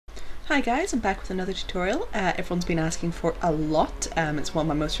Hi guys, I'm back with another tutorial. Everyone's been asking for a lot, it's one of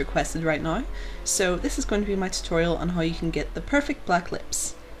my most requested right now. So this is going to be my tutorial on how you can get the perfect black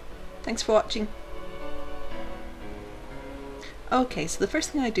lips. Thanks for watching. Okay, so the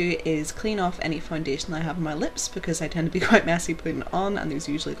first thing I do is clean off any foundation I have on my lips because I tend to be quite messy putting it on and there's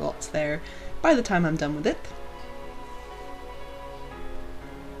usually lots there by the time I'm done with it.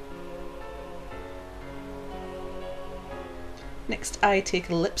 Next I take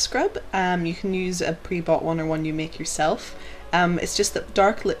a lip scrub. You can use a pre-bought one or one you make yourself. It's just that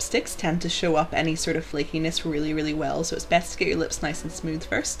dark lipsticks tend to show up any sort of flakiness really well, so it's best to get your lips nice and smooth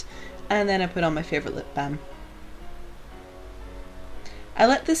first. And then I put on my favourite lip balm. I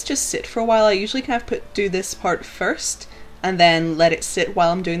let this just sit for a while. I usually kind of do this part first and then let it sit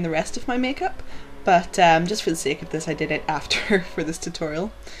while I'm doing the rest of my makeup, but just for the sake of this I did it after for this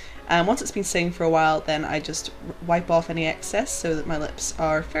tutorial. Once it's been sitting for a while, then I just wipe off any excess so that my lips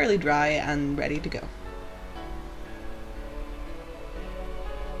are fairly dry and ready to go.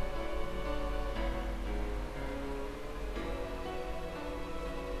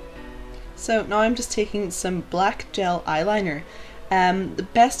 So now I'm just taking some black gel eyeliner. The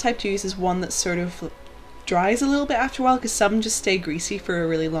best type to use is one that sort of dries a little bit after a while because some just stay greasy for a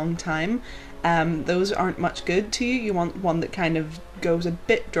really long time. Those aren't much good to you. You want one that kind of goes a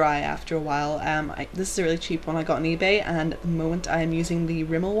bit dry after a while. This is a really cheap one I got on eBay, and at the moment I am using the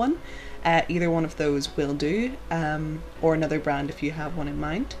Rimmel one. Either one of those will do, or another brand if you have one in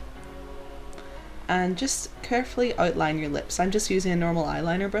mind. And just carefully outline your lips. I'm just using a normal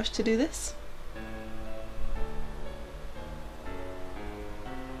eyeliner brush to do this.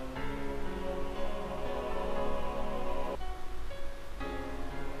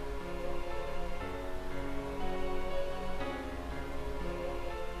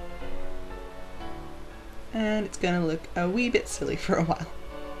 And it's going to look a wee bit silly for a while.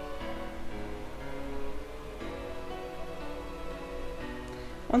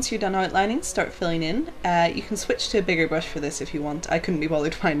 Once you're done outlining, start filling in. You can switch to a bigger brush for this if you want. I couldn't be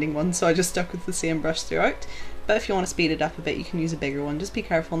bothered finding one, so I just stuck with the same brush throughout. But if you want to speed it up a bit, you can use a bigger one. Just be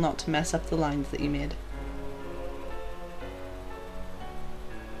careful not to mess up the lines that you made.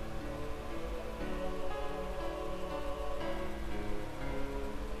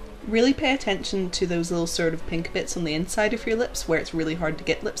 Really pay attention to those little sort of pink bits on the inside of your lips where it's really hard to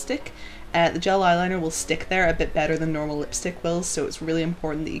get lipstick. The gel eyeliner will stick there a bit better than normal lipstick will, so it's really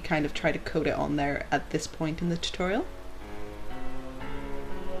important that you kind of try to coat it on there at this point in the tutorial.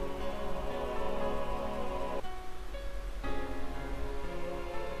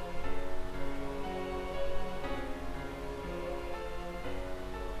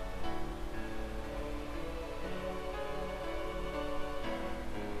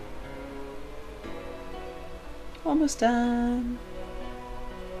 Almost done.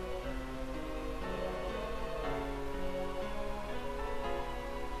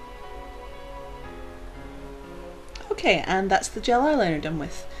 Okay, and that's the gel eyeliner done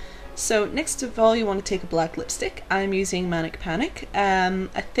with. So next of all you want to take a black lipstick. I'm using Manic Panic.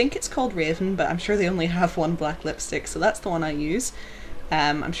 I think it's called Raven, but I'm sure they only have one black lipstick, so that's the one I use.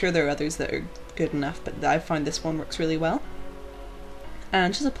 I'm sure there are others that are good enough, but I found this one works really well.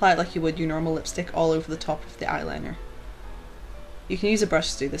 And just apply it like you would your normal lipstick all over the top of the eyeliner. You can use a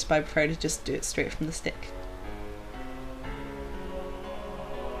brush to do this, but I prefer to just do it straight from the stick.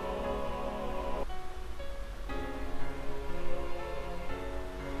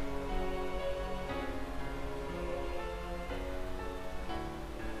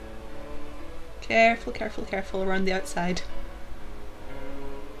 Careful, careful, careful around the outside.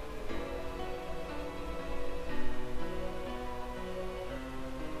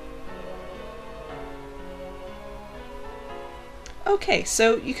 Okay,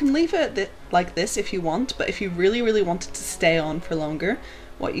 so you can leave it like this if you want, but if you really want it to stay on for longer,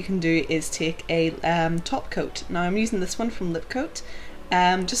 what you can do is take a top coat. Now I'm using this one from Lip Coat.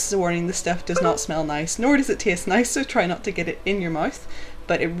 Just as a warning, this stuff does not smell nice, nor does it taste nice, so try not to get it in your mouth,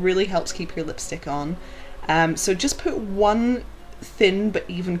 but it really helps keep your lipstick on. So just put one thin but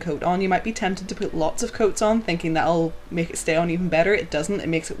even coat on. You might be tempted to put lots of coats on thinking that'll make it stay on even better. It doesn't, it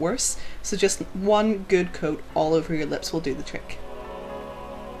makes it worse. So just one good coat all over your lips will do the trick.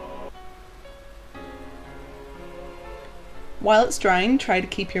 While it's drying, try to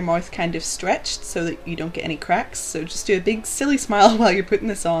keep your mouth kind of stretched so that you don't get any cracks. So just do a big silly smile while you're putting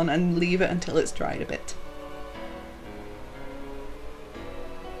this on and leave it until it's dried a bit.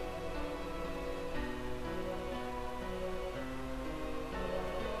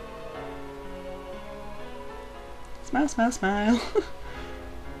 Smile, smile, smile.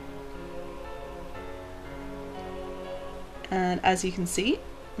 And as you can see,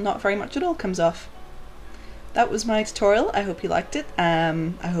 not very much at all comes off. That was my tutorial. I hope you liked it.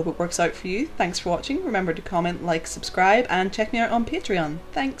 I hope it works out for you. Thanks for watching. Remember to comment, like, subscribe, and check me out on Patreon.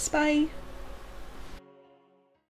 Thanks, bye!